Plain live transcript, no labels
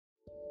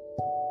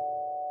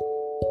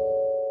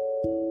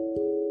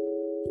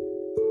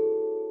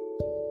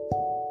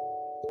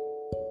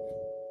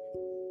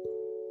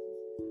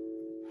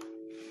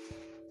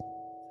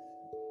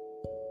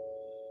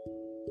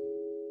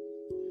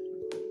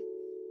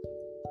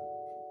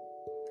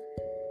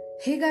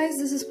Hey guys,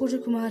 this is Pooja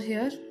Kumar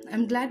here.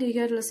 I'm glad you're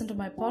here to listen to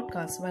my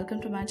podcast.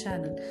 Welcome to my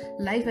channel,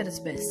 Life at its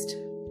Best.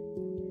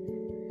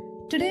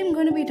 Today I'm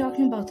going to be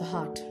talking about the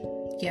heart.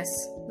 Yes,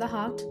 the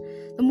heart,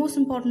 the most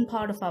important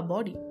part of our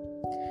body.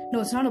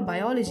 No, it's not a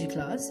biology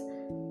class,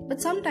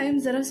 but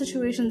sometimes there are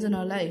situations in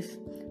our life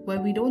where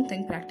we don't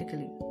think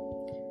practically,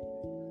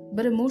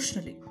 but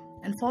emotionally,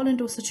 and fall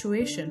into a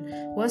situation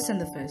worse than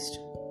the first.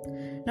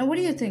 Now, what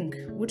do you think?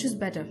 Which is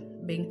better,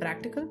 being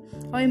practical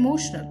or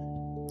emotional?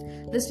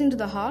 Listening to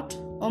the heart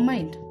or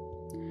mind?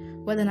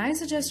 Well, then I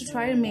suggest to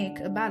try to make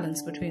a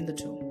balance between the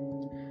two.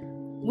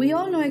 We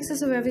all know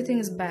excess of everything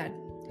is bad,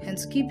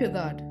 hence keep your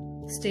guard,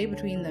 stay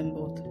between them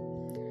both.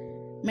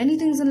 Many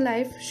things in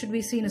life should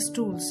be seen as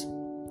tools,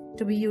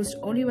 to be used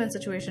only when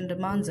situation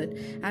demands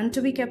it and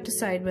to be kept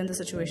aside when the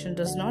situation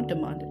does not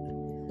demand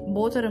it.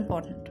 Both are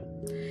important.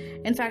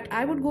 In fact,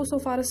 I would go so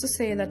far as to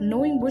say that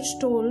knowing which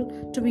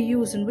tool to be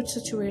used in which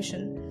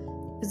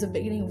situation is the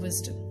beginning of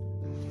wisdom.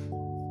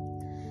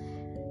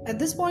 At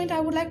this point,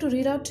 I would like to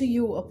read out to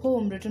you a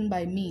poem written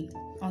by me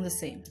on the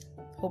same.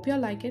 Hope you all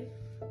like it.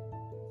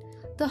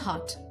 The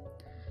Heart.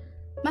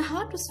 My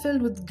heart was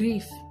filled with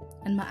grief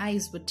and my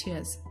eyes with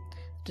tears.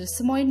 The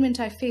disappointment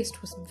I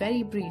faced was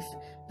very brief,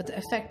 but the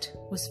effect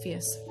was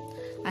fierce.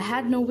 I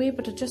had no way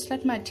but to just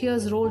let my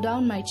tears roll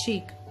down my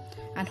cheek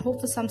and hope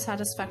for some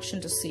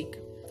satisfaction to seek.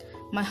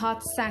 My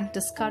heart sank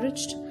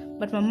discouraged,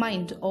 but my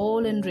mind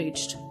all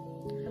enraged.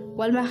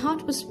 While my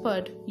heart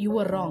whispered, "You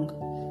were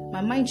wrong,"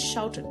 my mind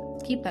shouted,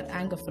 "Keep that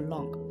anger for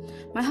long."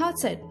 My heart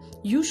said,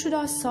 "You should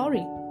ask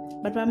sorry,"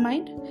 but my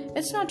mind,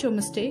 "It's not your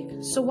mistake,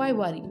 so why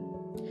worry?"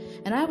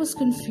 And I was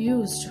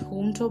confused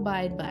whom to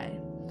abide by.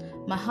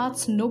 My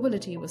heart's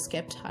nobility was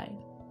kept high.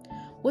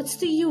 What's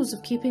the use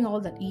of keeping all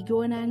that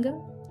ego and anger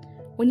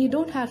when you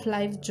don't have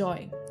life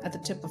joy at the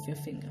tip of your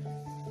finger?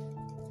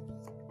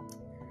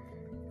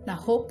 Now,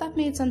 hope that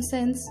made some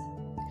sense.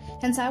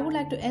 Hence, I would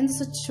like to end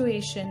the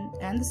situation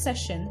and the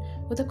session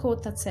with a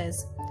quote that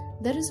says,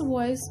 "There is a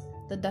voice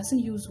that doesn't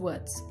use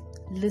words.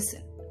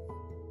 Listen."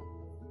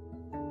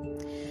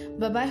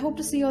 Bye-bye. Hope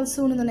to see you all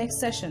soon in the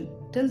next session.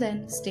 Till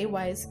then, stay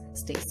wise,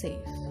 stay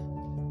safe.